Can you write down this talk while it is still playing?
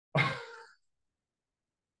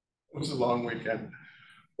was a long weekend.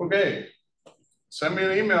 Okay, send me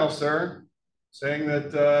an email, sir, saying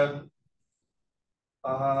that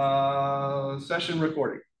session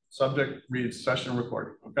recording. Subject reads session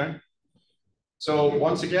recording, okay? So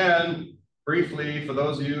once again, briefly, for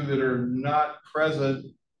those of you that are not present,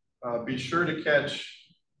 be sure to catch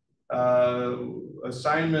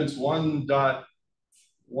assignments 1.1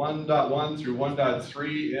 through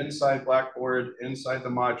 1.3 inside Blackboard, inside the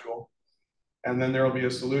module. And then there will be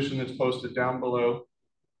a solution that's posted down below.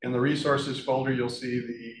 In the resources folder, you'll see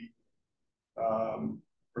the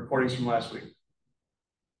recordings from last week.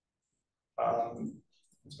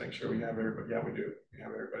 Let's make sure we have everybody. Yeah, we do. We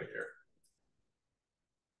have everybody here.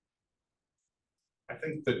 I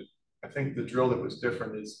think the drill that was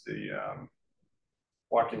different is the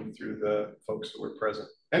walking through the folks who were present.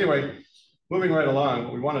 Anyway, moving right along,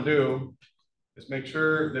 what we want to do is make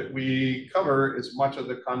sure that we cover as much of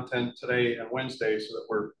the content today and Wednesday so that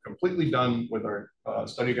we're completely done with our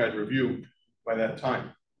study guide review by that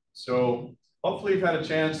time. So hopefully you've had a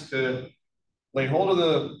chance to lay hold of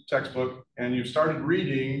the textbook and you've started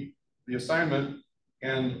reading the assignment,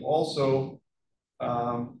 and also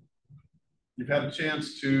you've had a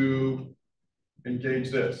chance to engage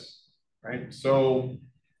this, right? So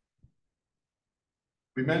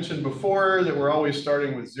we mentioned before that we're always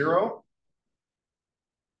starting with 0.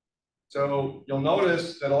 So you'll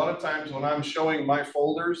notice that a lot of times when I'm showing my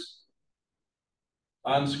folders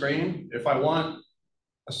on screen, if I want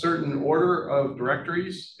a certain order of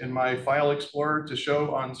directories in my file explorer to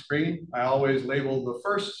show on screen, I always label the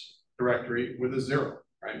first directory with a 0,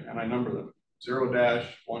 right? And I number them, 0 dash,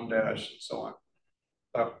 1 dash, and so on.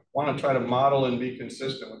 I want to try to model and be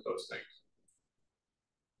consistent with those things.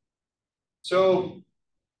 So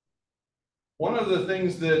one of the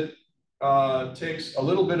things that takes a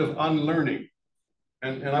little bit of unlearning,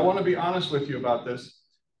 and I want to be honest with you about this.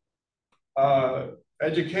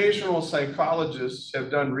 Educational psychologists have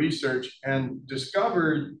done research and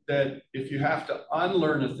discovered that if you have to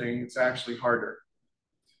unlearn a thing, it's actually harder.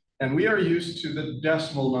 And we are used to the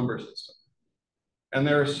decimal number system. And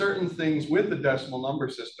there are certain things with the decimal number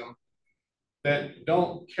system that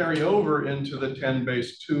don't carry over into the 10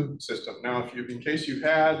 base 2 system. Now, if you, in case you've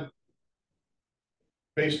had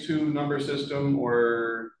base 2 number system,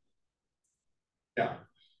 or yeah.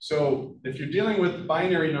 So if you're dealing with the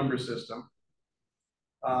binary number system,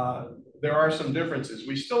 there are some differences.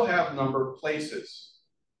 We still have number places.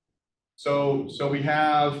 So we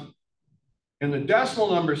have, in the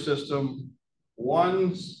decimal number system,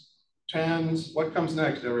 1s, 10s, what comes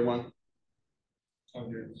next, everyone?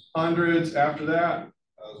 Hundreds. Hundreds, after that?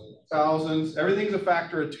 Thousands. Everything's a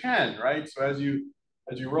factor of 10, right? So as you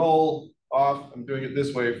roll off, I'm doing it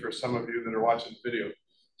this way for some of you that are watching the video.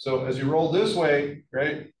 So as you roll this way,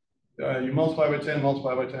 right, you multiply by 10,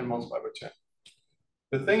 multiply by 10, multiply by 10.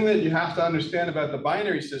 The thing that you have to understand about the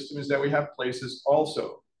binary system is that we have places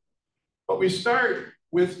also. But we start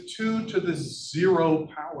with 2 to the 0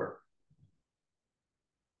 power.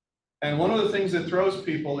 And one of the things that throws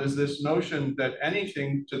people is this notion that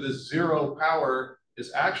anything to the 0 power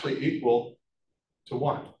is actually equal to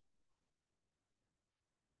 1.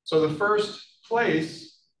 So the first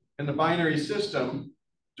place in the binary system,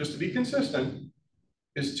 just to be consistent,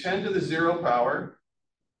 is 10 to the 0 power.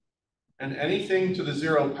 And anything to the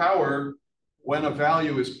 0 power, when a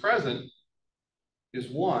value is present, is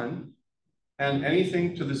 1. And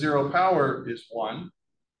anything to the 0 power is 1.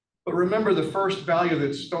 But remember, the first value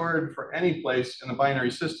that's stored for any place in a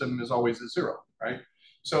binary system is always a 0, right?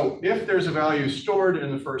 So if there's a value stored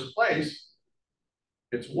in the first place,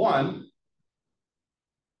 it's 1.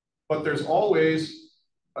 But there's always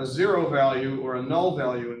a 0 value or a null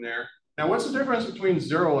value in there. Now, what's the difference between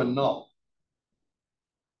 0 and null?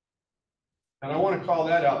 And I want to call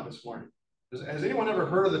that out this morning. Has anyone ever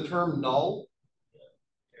heard of the term null?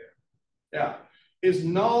 Yeah. Is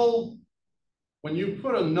null, when you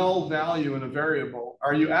put a null value in a variable,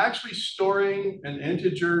 are you actually storing an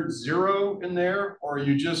integer 0 in there, or are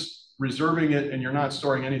you just reserving it and you're not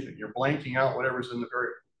storing anything? You're blanking out whatever's in the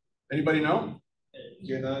variable. Anybody know?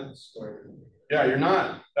 You're not storing. Yeah, you're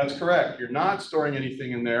not. That's correct. You're not storing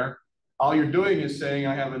anything in there. All you're doing is saying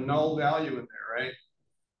I have a null value in there, right?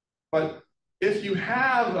 But if you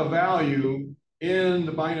have a value in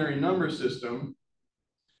the binary number system,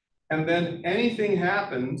 and then anything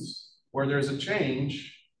happens where there's a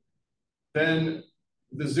change, then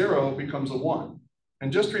the 0 becomes a 1.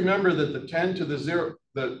 And just remember that the 10 to the 0,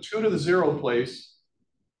 the 2 to the 0 place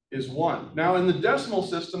is 1. Now in the decimal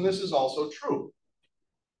system, this is also true.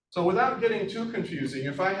 So without getting too confusing,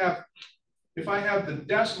 if I have the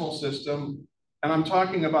decimal system And I'm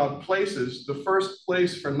talking about places. The first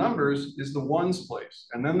place for numbers is the ones place,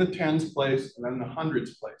 and then the tens place, and then the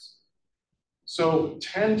hundreds place. So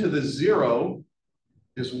 10 to the 0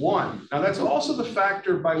 is 1. Now that's also the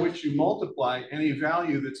factor by which you multiply any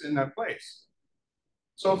value that's in that place.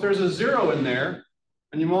 So if there's a 0 in there,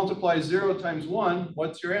 and you multiply 0 times 1,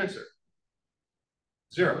 what's your answer?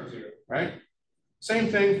 0, right? Same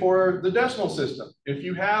thing for the decimal system. If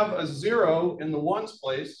you have a 0 in the ones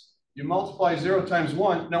place, you multiply 0 times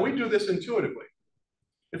 1. Now we do this intuitively.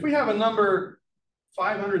 If we have a number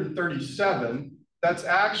 537, that's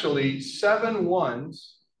actually 7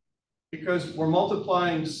 ones, because we're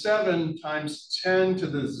multiplying 7 times 10 to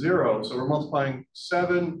the 0. So we're multiplying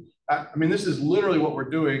 7. I mean, this is literally what we're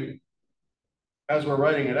doing as we're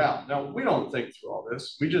writing it out. Now, we don't think through all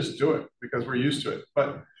this. We just do it because we're used to it.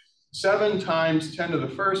 But 7 times 10 to the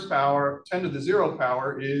first power, 10 to the 0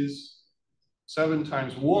 power is 7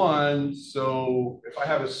 times 1. So if I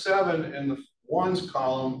have a 7 in the ones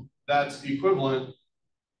column, that's equivalent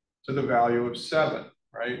to the value of 7,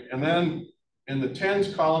 right? And then in the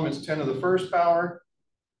tens column, it's 10 to the first power.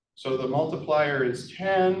 So the multiplier is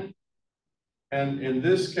 10. And in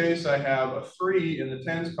this case, I have a 3 in the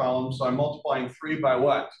tens column. So I'm multiplying 3 by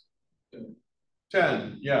what?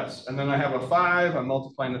 10, yes. And then I have a 5. I'm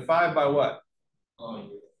multiplying the 5 by what?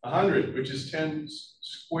 100, which is 10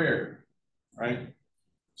 squared, right?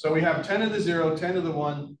 So we have 10 to the 0, 10 to the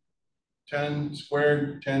 1, 10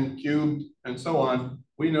 squared, 10 cubed, and so on.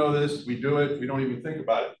 We know this. We do it. We don't even think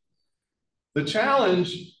about it. The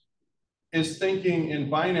challenge is thinking in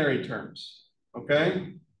binary terms,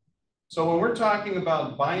 okay? So when we're talking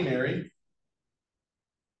about binary,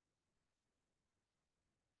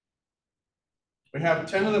 we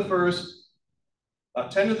have 10 to the first,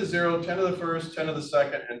 10 to the 0, 10 to the first, 10 to the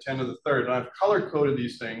second, and 10 to the third. And I've color-coded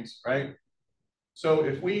these things, right? So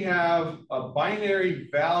if we have a binary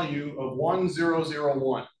value of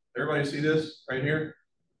 1001, everybody see this right here?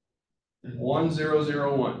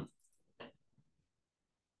 1001.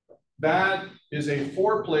 That is a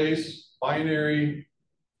 4-place binary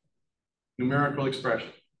numerical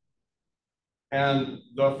expression. And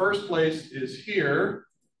the first place is here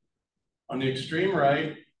on the extreme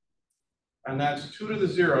right, and that's 2 to the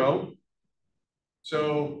 0.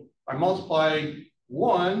 So I multiply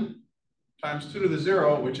 1 times 2 to the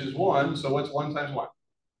 0, which is 1. So what's 1 times 1?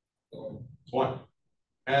 It's 1.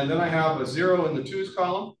 And then I have a 0 in the 2's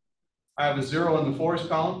column. I have a 0 in the 4's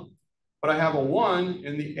column. But I have a 1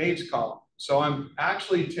 in the 8's column. So I'm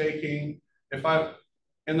actually taking,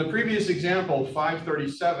 in the previous example,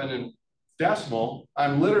 537 in decimal,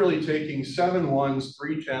 I'm literally taking 7 1s,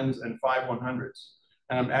 3 10s, and 5 100s.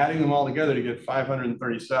 And I'm adding them all together to get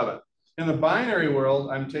 537. In the binary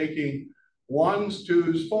world, I'm taking 1s,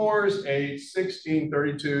 2s, 4s, 8s, 16,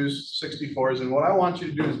 32s, 64s. And what I want you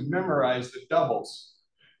to do is memorize the doubles.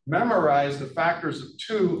 Memorize the factors of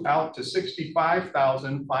 2 out to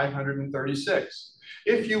 65,536.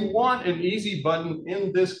 If you want an easy button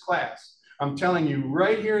in this class, I'm telling you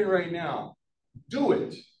right here and right now, do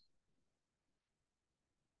it.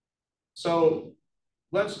 So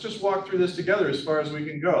let's just walk through this together as far as we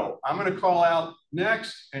can go. I'm going to call out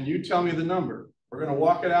next, and you tell me the number. We're going to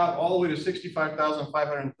walk it out all the way to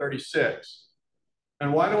 65,536.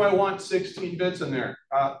 And why do I want 16 bits in there?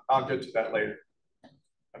 I'll get to that later.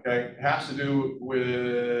 Okay, it has to do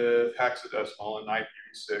with hexadecimal and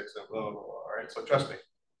IPv6 and blah, blah, blah. All right, so trust me.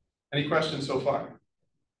 Any questions so far?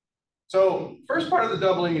 So first part of the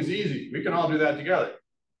doubling is easy. We can all do that together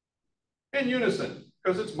in unison,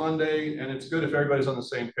 because it's Monday and it's good if everybody's on the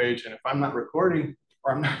same page. And if I'm not recording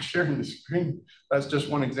or I'm not sharing the screen, that's just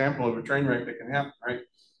one example of a train wreck that can happen, right?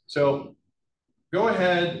 So go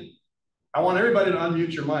ahead. I want everybody to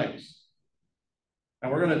unmute your mics.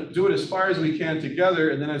 And we're going to do it as far as we can together.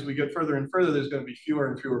 And then as we get further and further, there's going to be fewer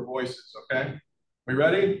and fewer voices, okay? We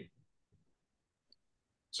ready?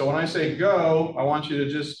 So when I say go, I want you to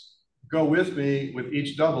just go with me with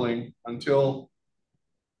each doubling until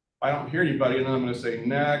I don't hear anybody. And then I'm going to say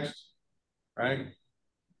next, right?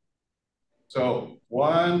 So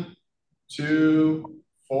 1, 2,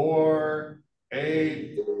 4,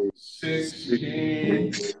 8,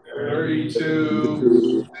 16,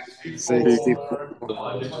 32, 64,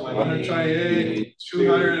 128,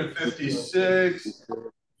 256,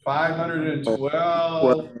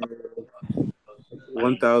 512,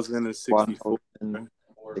 1064.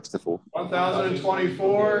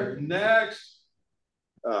 1024, next.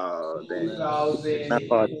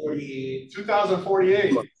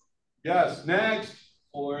 2048. Yes, next.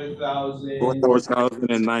 4096.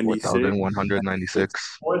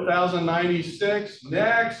 4196. 4096,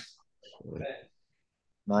 next.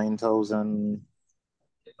 9000.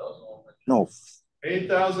 No.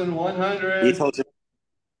 8,100.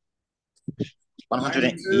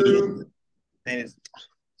 8,180.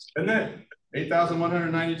 Isn't it?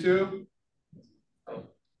 8,192.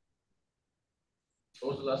 What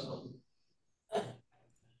was the last one?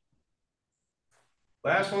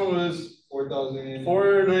 Last one was 4,000.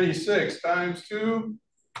 496 times 2.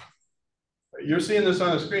 You're seeing this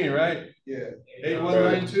on the screen, right? Yeah.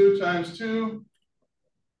 8192 times 2.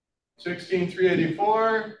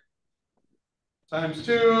 16,384 times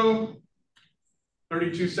 2.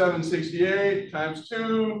 32,768 times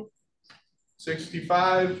 2.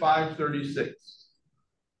 65,536.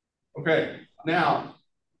 Okay, now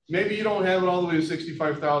maybe you don't have it all the way to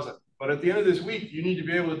 65,000, but at the end of this week, you need to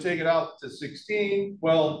be able to take it out to 16,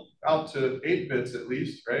 well, out to 8 bits at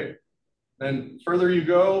least, right? Then further you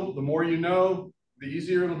go, the more you know, the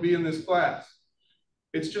easier it'll be in this class.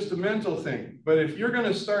 It's just a mental thing, but if you're going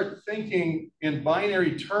to start thinking in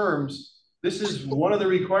binary terms, this is one of the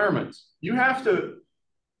requirements. You have to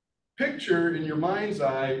picture in your mind's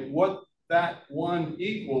eye what that 1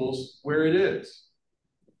 equals where it is.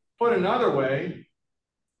 Put another way,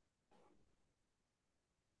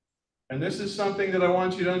 and this is something that I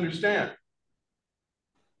want you to understand.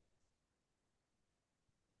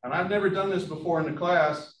 And I've never done this before in the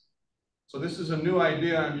class, so this is a new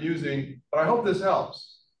idea I'm using, but I hope this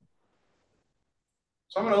helps.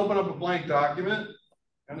 So I'm going to open up a blank document.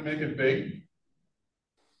 I'm going to make it big.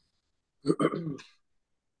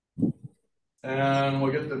 And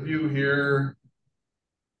we'll get the view here.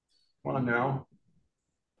 Come on now.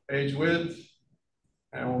 Page width.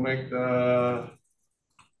 And we'll make the...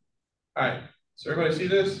 All right. So everybody see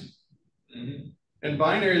this? Mm-hmm. In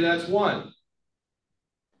binary, that's 1.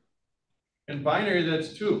 In binary,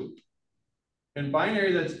 that's 2. In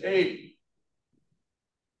binary, that's 8.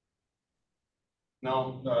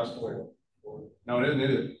 No, that's 4. No, it isn't,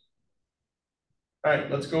 is it? All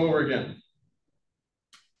right, let's go over again.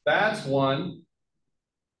 That's 1.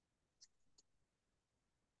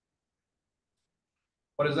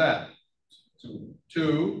 What is that? 2.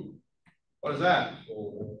 2. What is that?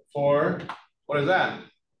 4. 4. What is that?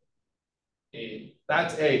 8.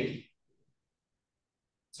 That's 8.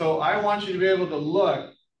 So I want you to be able to look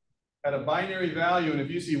at a binary value, and if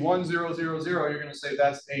you see 1000, you're going to say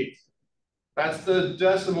that's 8. That's the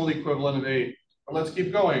decimal equivalent of 8. But let's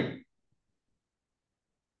keep going.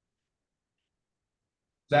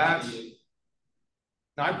 That's,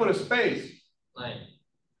 now I put a space. 9.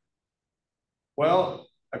 Well,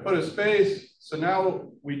 I put a space, so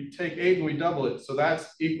now we take 8 and we double it. So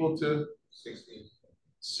that's equal to 16.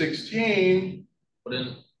 16. But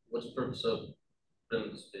then, what's the purpose of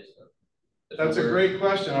putting the space then? That's a great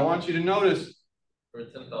question. I want you to notice. For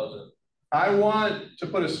 10,000. I want to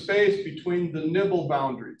put a space between the nibble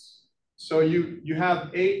boundaries. So you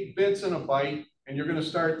have 8 bits in a byte, and you're going to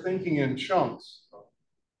start thinking in chunks,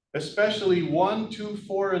 especially 1, 2,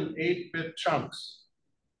 4, and 8-bit chunks.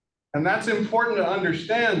 And that's important to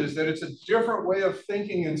understand, is that it's a different way of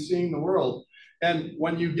thinking and seeing the world. And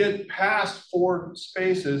when you get past 4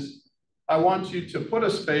 spaces, I want you to put a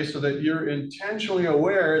space so that you're intentionally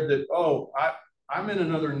aware that, oh, I'm in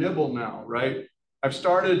another nibble now, right? I've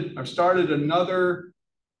started another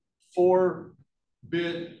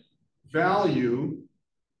 4-bit value,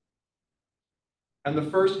 and the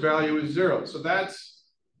first value is 0. So that's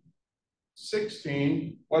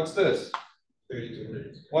 16. What's this?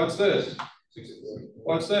 32. What's this? 64.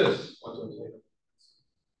 What's this? 128.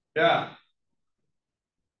 Yeah.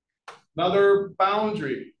 Another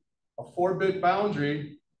boundary, a 4-bit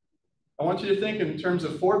boundary. I want you to think in terms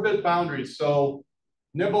of 4-bit boundaries. So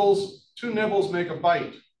nibbles, 2 nibbles make a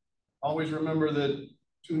byte. Always remember that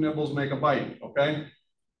 2 nibbles make a byte, okay?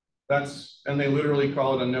 And they literally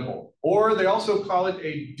call it a nibble. Or they also call it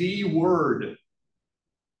a D word.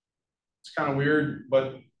 It's kind of weird,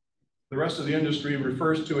 but the rest of the industry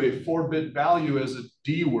refers to a 4-bit value as a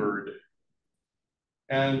D word.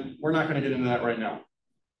 And we're not going to get into that right now.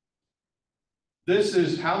 This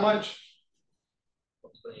is how much?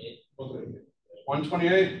 128.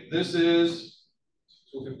 128. This is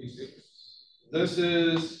 256. This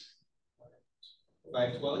is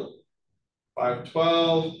 512.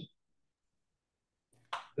 512.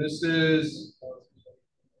 This is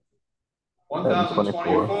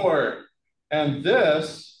 1024. And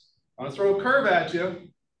this, I'm going to throw a curve at you.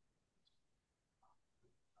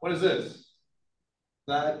 What is this?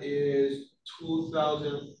 That is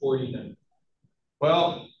 2049.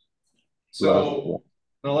 Well, so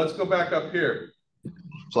now let's go back up here.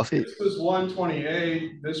 +8. This was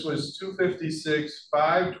 128. This was 256,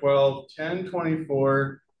 512,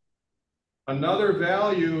 1024, Another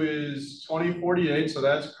value is 2048, so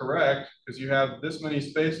that's correct, because you have this many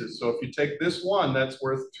spaces. So if you take this one, that's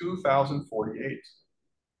worth 2048.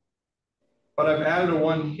 But I've added a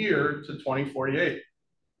 1 here to 2048.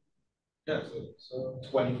 Yeah, so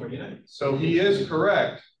 2049. So he is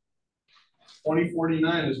correct.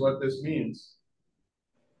 2049 is what this means.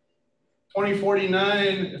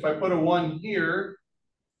 2049, if I put a 1 here,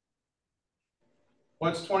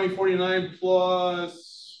 what's 2049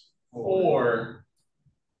 plus 4?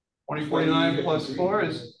 2049 plus 4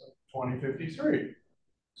 is 2053.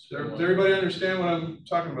 Does everybody understand what I'm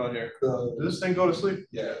talking about here? Does this thing go to sleep?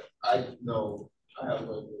 Yeah, I know. I have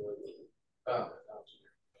no idea.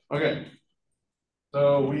 Okay.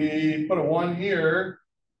 So we put a 1 here.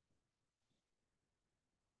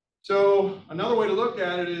 So another way to look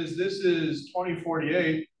at it is this is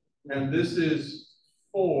 2048, and this is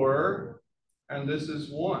 4, and this is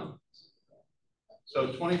 1.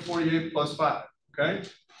 So 2048 plus 5, okay?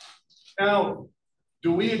 Now,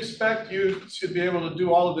 do we expect you to be able to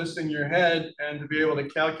do all of this in your head and to be able to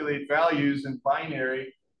calculate values in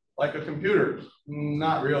binary like a computer?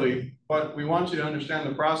 Not really, but we want you to understand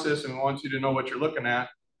the process and we want you to know what you're looking at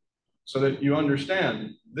so that you understand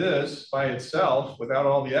this by itself without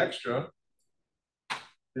all the extra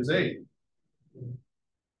is 8.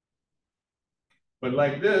 But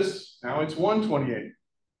like this, now it's 128.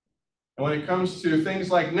 And when it comes to things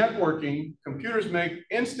like networking, computers make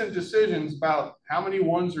instant decisions about how many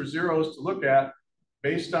ones or zeros to look at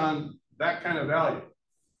based on that kind of value.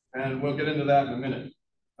 And we'll get into that in a minute.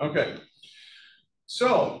 Okay.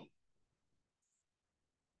 So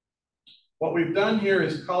what we've done here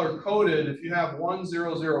is color coded. If you have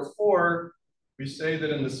 1004, we say that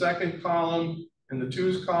in the second column, in the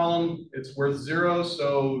 2's column, it's worth 0.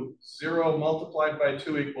 So 0 multiplied by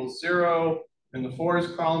 2 equals 0. In the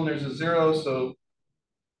 4's column, there's a 0. So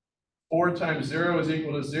 4 times 0 is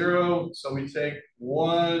equal to 0. So we take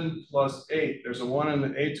 1 plus 8. There's a 1 in the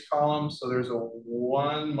 8's column. So there's a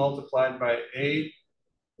 1 multiplied by 8.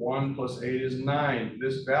 1 plus 8 is 9.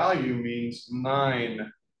 This value means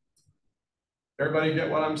 9. Everybody get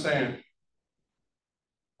what I'm saying?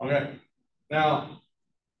 Okay. Now,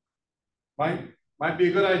 might be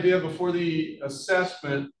a good idea before the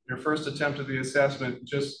assessment, your first attempt at the assessment,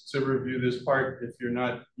 just to review this part if you're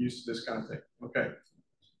not used to this kind of thing. Okay.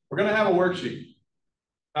 We're going to have a worksheet.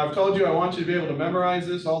 Now, I've told you I want you to be able to memorize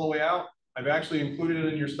this all the way out. I've actually included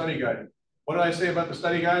it in your study guide. What did I say about the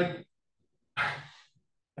study guide?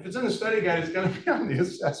 If it's in the study guide, it's going to be on the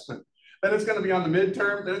assessment. Then it's going to be on the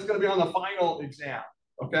midterm. Then it's going to be on the final exam.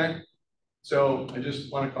 Okay? So I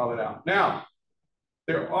just want to call it out. Now,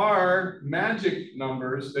 there are magic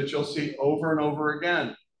numbers that you'll see over and over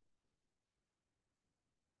again.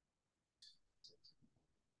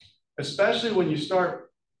 Especially when you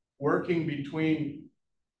start working between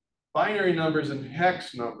binary numbers and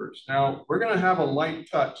hex numbers. Now, we're going to have a light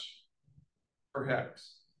touch for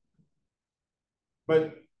hex.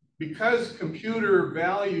 But because computer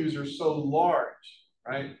values are so large,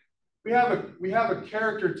 right? We have a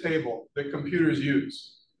character table that computers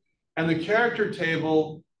use. And the character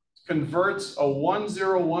table converts a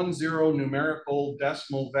 1010 numerical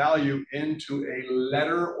decimal value into a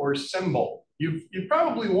letter or symbol. You've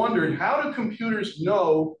probably wondered, how do computers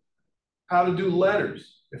know how to do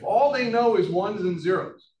letters? If all they know is ones and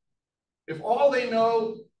zeros, if all they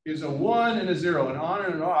know is a 1 and a 0 and on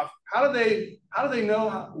and off, how do they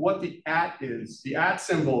know what the @ is, the @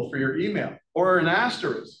 symbol for your email, or an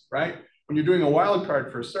asterisk, right? When you're doing a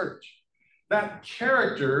wildcard for a search. That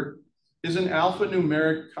character is an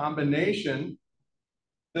alphanumeric combination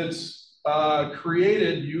that's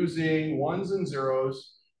created using ones and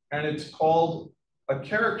zeros, and it's called a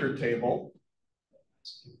character table,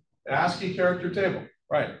 ASCII character table,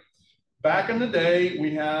 right? Back in the day,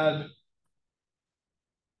 we had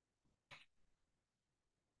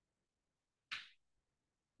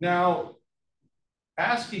now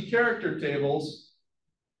ASCII character tables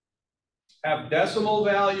have decimal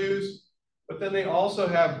values, but then they also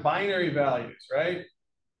have binary values, right?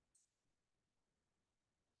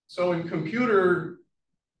 So in computer,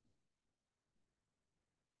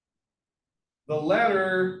 the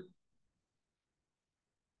letter,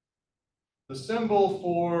 the symbol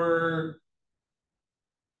for,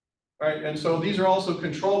 right? And so these are also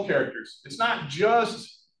control characters. It's not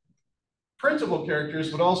just principal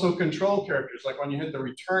characters, but also control characters, like when you hit the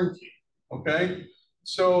return key, okay?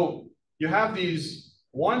 So you have these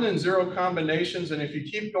 1 and 0 combinations, and if you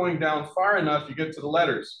keep going down far enough, you get to the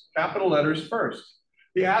letters, capital letters first.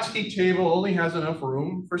 The ASCII table only has enough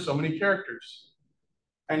room for so many characters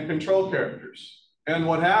and control characters. And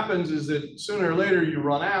what happens is that sooner or later you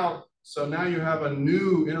run out, So now you have a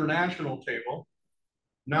new international table.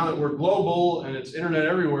 Now that we're global and it's internet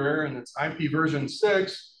everywhere and it's IP version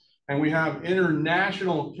 6, and we have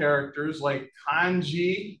international characters like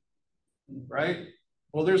kanji, right?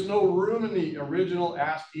 Well, there's no room in the original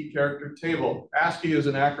ASCII character table. ASCII is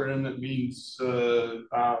an acronym that means,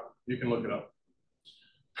 you can look it up.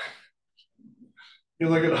 You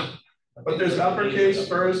look it up. But there's uppercase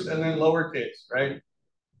first and then lowercase, right?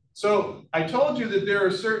 So I told you that there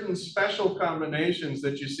are certain special combinations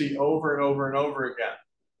that you see over and over and over again.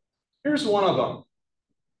 Here's one of them.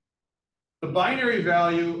 The binary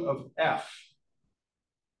value of F.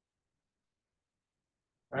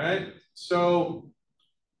 Right? So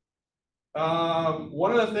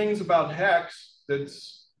one of the things about hex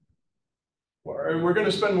that's, we're going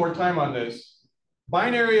to spend more time on this.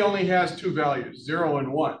 Binary only has 2 values, 0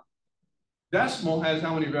 and 1. Decimal has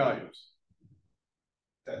how many values?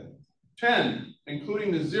 10,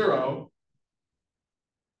 including the 0.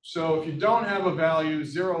 So if you don't have a value,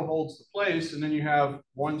 0 holds the place, and then you have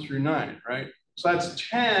 1 through 9, right? So that's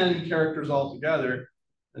 10 characters altogether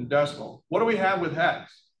in decimal. What do we have with hex?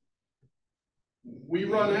 We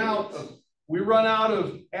run out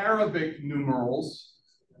of Arabic numerals.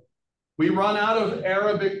 We run out of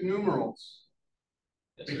Arabic numerals.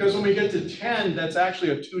 Because when we get to 10, that's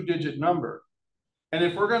actually a 2-digit number. And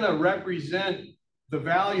if we're going to represent the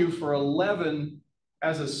value for 11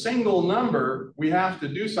 as a single number, we have to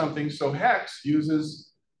do something. So hex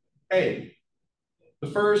uses A, the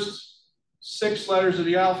first 6 letters of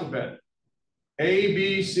the alphabet. A,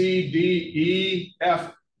 B, C, D, E,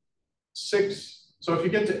 F, 6. So if you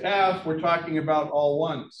get to F, we're talking about all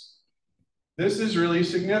ones. This is really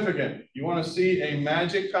significant. You want to see a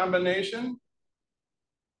magic combination?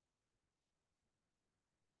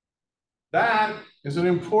 That is an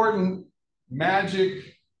important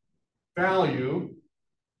magic value,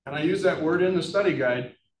 and I use that word in the study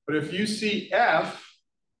guide, but if you see F,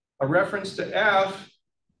 a reference to F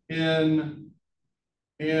in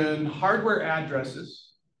hardware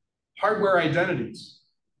addresses, hardware identities,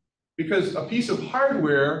 because a piece of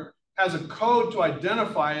hardware has a code to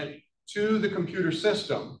identify it to the computer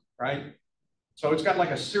system, right? So it's got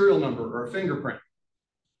like a serial number or a fingerprint.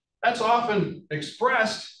 That's often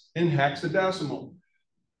expressed in hexadecimal.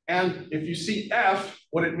 And if you see F,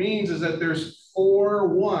 what it means is that there's 4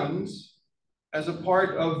 ones as a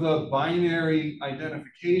part of the binary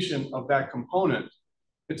identification of that component.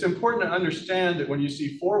 It's important to understand that when you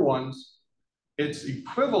see 4 ones, it's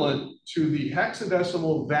equivalent to the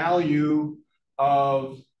hexadecimal value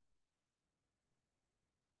of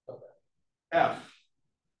F.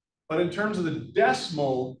 But in terms of the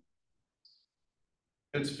decimal,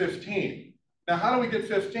 it's 15. Now, how do we get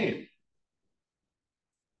 15?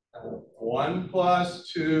 1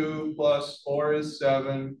 plus 2 plus 4 is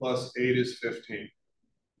 7 plus 8 is 15.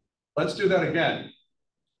 Let's do that again.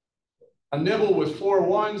 A nibble with 4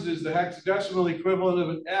 ones is the hexadecimal equivalent of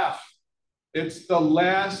an F. It's the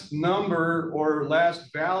last number or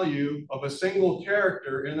last value of a single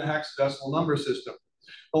character in the hexadecimal number system.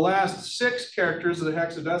 The last 6 characters of the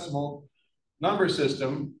hexadecimal number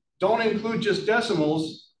system don't include just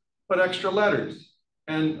decimals, but extra letters.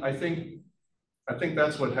 And I think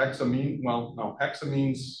that's what hexa means. Well, no, hexa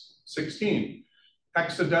means 16.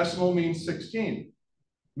 Hexadecimal means 16.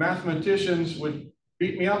 Mathematicians would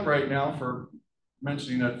beat me up right now for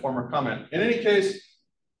mentioning that former comment. In any case,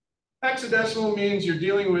 hexadecimal means you're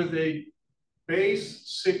dealing with a base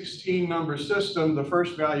 16 number system. The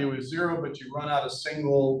first value is 0, but you run out of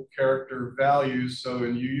single character values, so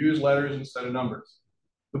you use letters instead of numbers.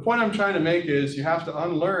 The point I'm trying to make is you have to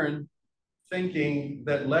unlearn thinking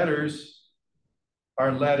that letters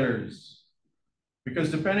are letters, because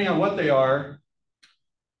depending on what they are,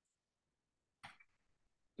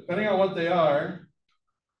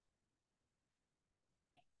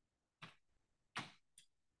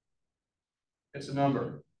 it's a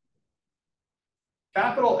number.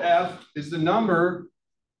 Capital F is the number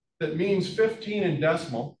that means 15 in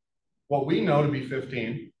decimal, what we know to be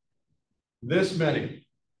 15, this many,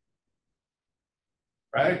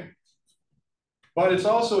 right? But it's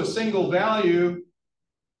also a single value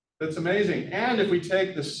that's amazing. And if we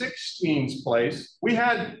take the 16's place, we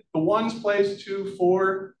had the 1's place, 2,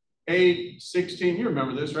 4, 8, 16. You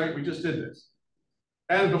remember this, right? We just did this.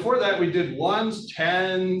 And before that, we did 1's,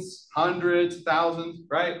 10's, 100's, 1000's,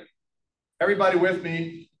 right? Everybody with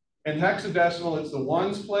me? In hexadecimal, it's the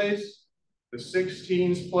 1's place, the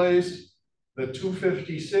 16's place, the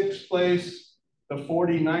 256 place, the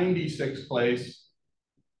 4096 place.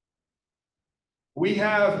 We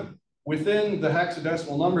have within the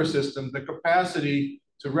hexadecimal number system the capacity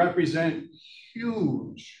to represent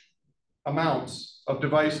huge amounts of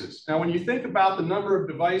devices. Now, when you think about the number of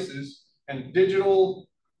devices and digital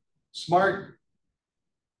smart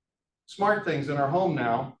things in our home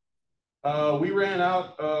now, we ran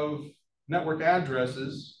out of network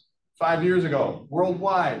addresses 5 years ago,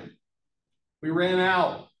 worldwide. We ran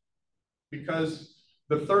out because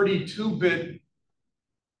the 32-bit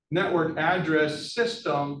network address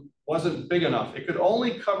system wasn't big enough. It could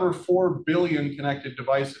only cover 4 billion connected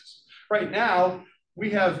devices. Right now,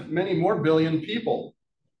 we have many more billion people.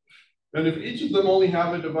 And if each of them only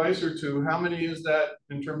have a device or two, how many is that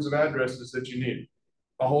in terms of addresses that you need?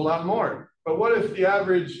 A whole lot more. But what if the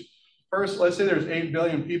average person, let's say there's 8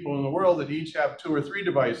 billion people in the world that each have 2 or 3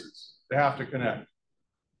 devices they have to connect.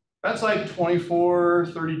 That's like 24,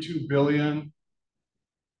 32 billion.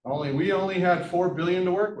 We only had 4 billion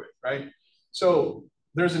to work with, right? So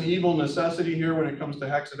there's an evil necessity here when it comes to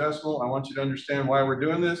hexadecimal. I want you to understand why we're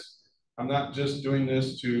doing this. I'm not just doing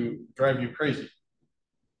this to drive you crazy.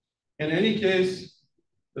 In any case,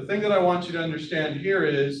 the thing that I want you to understand here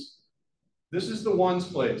is this is the ones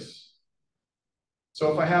place.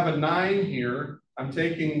 So if I have a 9 here, I'm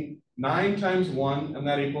taking 9 times 1, and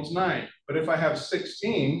that equals 9. But if I have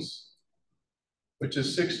 16s, which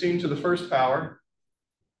is 16 to the first power,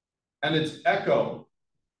 and it's echo.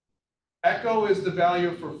 Echo is the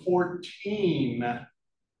value for 14.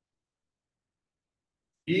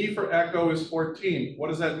 E for echo is 14. What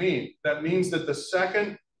does that mean? That means that the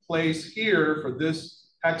second place here for this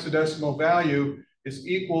hexadecimal value is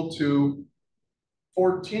equal to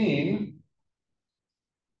 14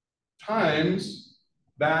 times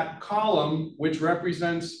that column, which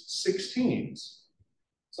represents 16s.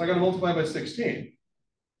 So I got to multiply by 16.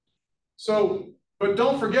 So, but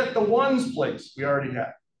don't forget the ones place we already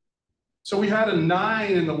had. So we had a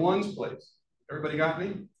 9 in the ones place. Everybody got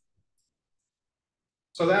me?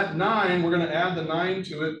 So that 9, we're going to add the 9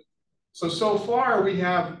 to it. So far we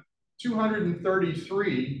have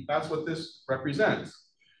 233. That's what this represents.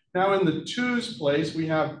 Now in the 2's place, we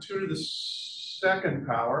have 2 to the second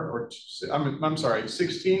power, or I'm sorry,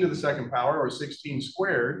 16 to the second power, or 16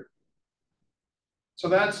 squared. So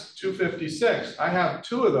that's 256. I have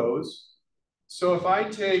 2 of those. So if I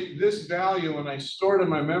take this value and I store it in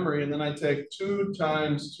my memory, and then I take 2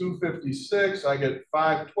 times 256, I get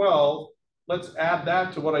 512. Let's add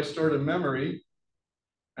that to what I stored in memory,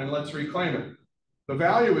 and let's reclaim it. The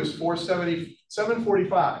value is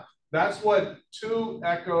 745. That's what 2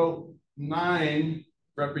 echo 9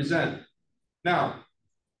 represent. Now,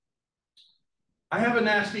 I have a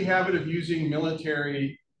nasty habit of using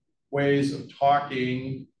military ways of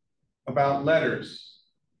talking about letters.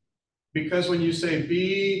 Because when you say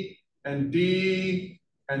B and D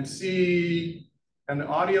and C, and the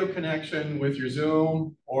audio connection with your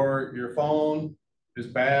Zoom or your phone is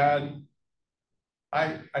bad,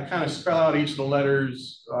 I kind of spell out each of the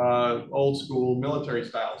letters old school military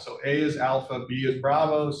style. So A is Alpha, B is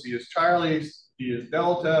Bravo, C is Charlie, D is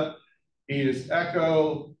Delta, E is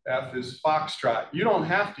Echo, F is Foxtrot. You don't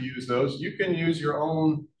have to use those. You can use your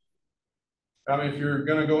own. I mean, if you're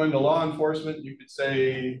going to go into law enforcement, you could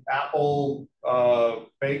say Apple,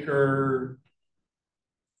 Baker,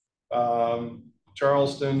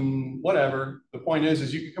 Charleston, whatever. The point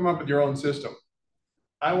is you can come up with your own system.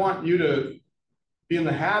 I want you to be in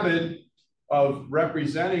the habit of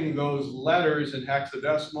representing those letters in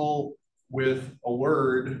hexadecimal with a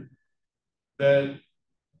word that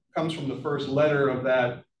comes from the first letter of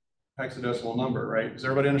that hexadecimal number, right? Does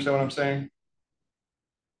everybody understand what I'm saying?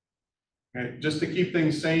 Okay, just to keep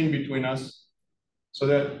things sane between us, so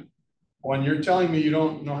that when you're telling me you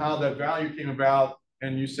don't know how that value came about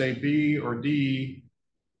and you say B or D,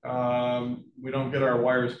 we don't get our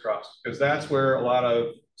wires crossed, because that's where a lot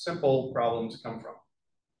of simple problems come from.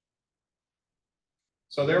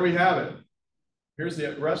 So there we have it. Here's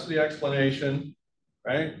the rest of the explanation,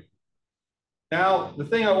 right? Now, the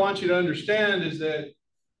thing I want you to understand is that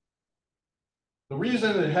the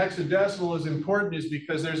reason that hexadecimal is important is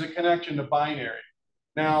because there's a connection to binary.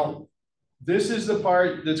 Now, this is the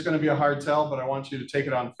part that's going to be a hard sell, but I want you to take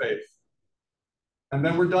it on faith. And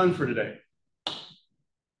then we're done for today.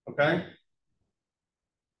 Okay?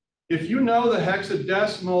 If you know the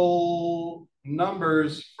hexadecimal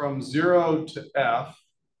numbers from 0 to F,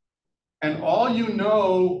 and all you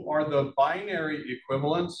know are the binary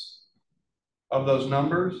equivalents of those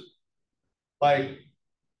numbers, like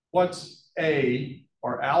what's A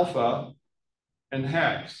or alpha and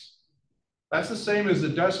hex, that's the same as the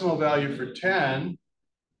decimal value for 10.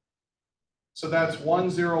 So that's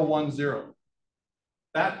 1010.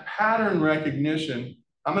 That pattern recognition,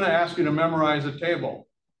 I'm going to ask you to memorize a table.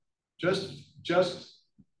 Just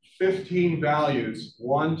 15 values,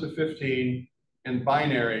 1 to 15 in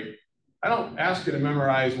binary, I don't ask you to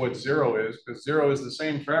memorize what 0 is, because 0 is the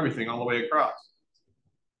same for everything all the way across.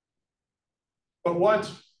 But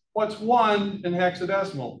what's 1 in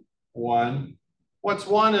hexadecimal? 1. What's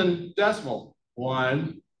 1 in decimal?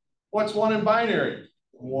 1. What's 1 in binary?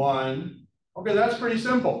 1. Okay, that's pretty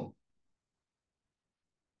simple.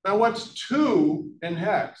 Now what's 2 in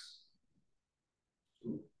hex?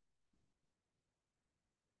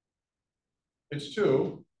 It's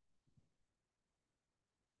 2.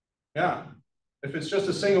 Yeah. If it's just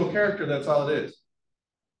a single character, that's all it is.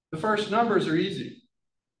 The first numbers are easy.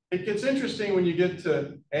 It gets interesting when you get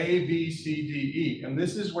to A, B, C, D, E. And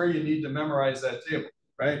this is where you need to memorize that table,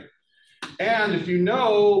 right? And if you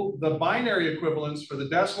know the binary equivalents for the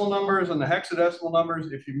decimal numbers and the hexadecimal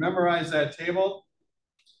numbers, if you memorize that table,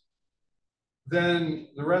 then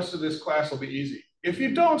the rest of this class will be easy. If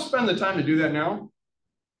you don't spend the time to do that now,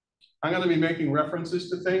 I'm going to be making references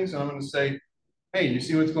to things, and I'm going to say, hey, you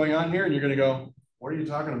see what's going on here? And you're going to go, what are you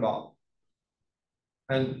talking about?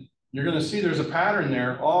 And you're going to see there's a pattern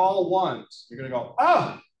there, all ones. You're going to go,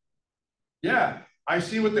 ah, yeah, I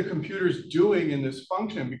see what the computer's doing in this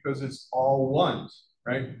function because it's all ones,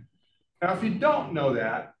 right? Now, if you don't know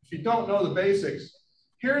that, if you don't know the basics,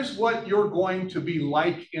 here's what you're going to be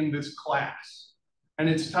like in this class. And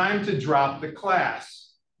it's time to drop the class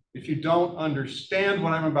if you don't understand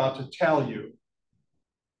what I'm about to tell you.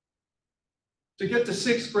 To get to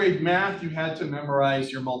 6th grade math, you had to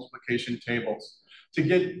memorize your multiplication tables. To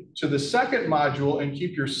get to the second module and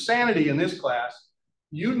keep your sanity in this class,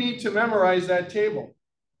 you need to memorize that table.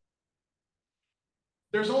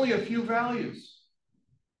 There's only a few values.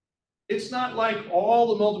 It's not like all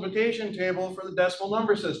the multiplication table for the decimal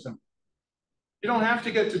number system. You don't have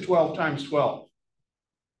to get to 12 times 12.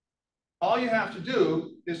 All you have to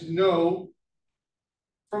do is know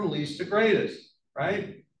from least to greatest,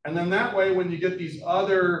 right? And then that way, when you get these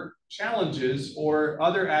other challenges or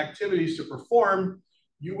other activities to perform,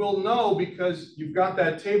 you will know because you've got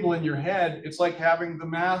that table in your head. It's like having the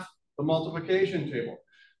multiplication table.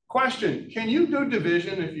 Question, can you do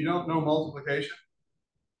division if you don't know multiplication?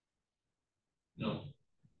 No.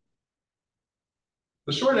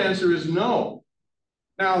 The short answer is no.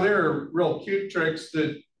 Now, there are real cute tricks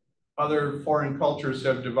that other foreign cultures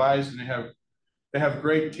have devised, and they have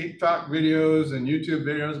great TikTok videos and YouTube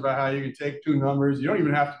videos about how you can take two numbers. You don't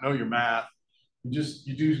even have to know your math. You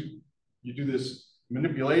do this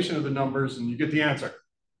manipulation of the numbers and you get the answer.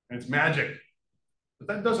 And it's magic. But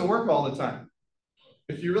that doesn't work all the time.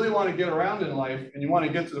 If you really want to get around in life and you want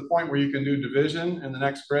to get to the point where you can do division in the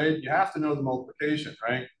next grade, you have to know the multiplication,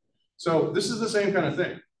 right? So this is the same kind of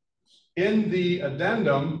thing. In the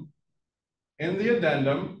addendum,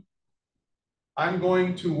 I'm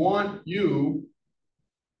going to want you,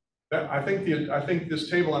 I think this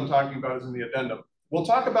table I'm talking about is in the addendum. We'll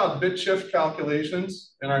talk about bit shift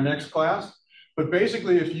calculations in our next class, but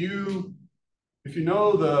basically if you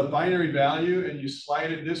know the binary value and you slide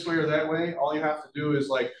it this way or that way, all you have to do is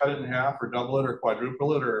like cut it in half or double it or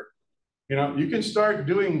quadruple it, or you can start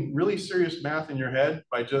doing really serious math in your head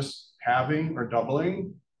by just halving or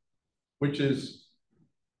doubling, which is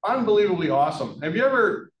unbelievably awesome. Have you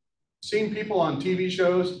ever seen people on TV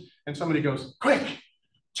shows and somebody goes, quick,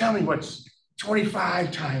 tell me what's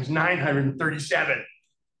 25 times 937?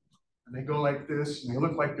 And they go like this and they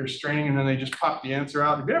look like they're straining and then they just pop the answer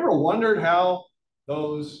out. Have you ever wondered how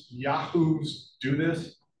those yahoos do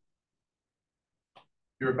this?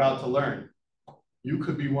 You're about to learn. You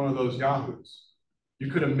could be one of those yahoos. You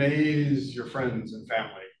could amaze your friends and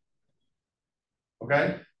family.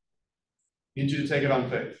 Okay? Need you to take it on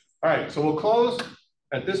faith. All right, so we'll close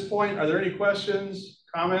at this point. Are there any questions,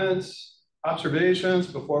 comments, observations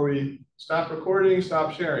before we stop recording,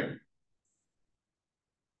 stop sharing?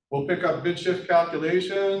 We'll pick up bit shift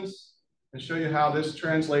calculations and show you how this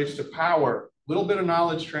translates to power. A little bit of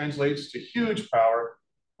knowledge translates to huge power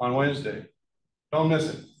on Wednesday. Don't miss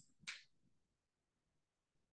it.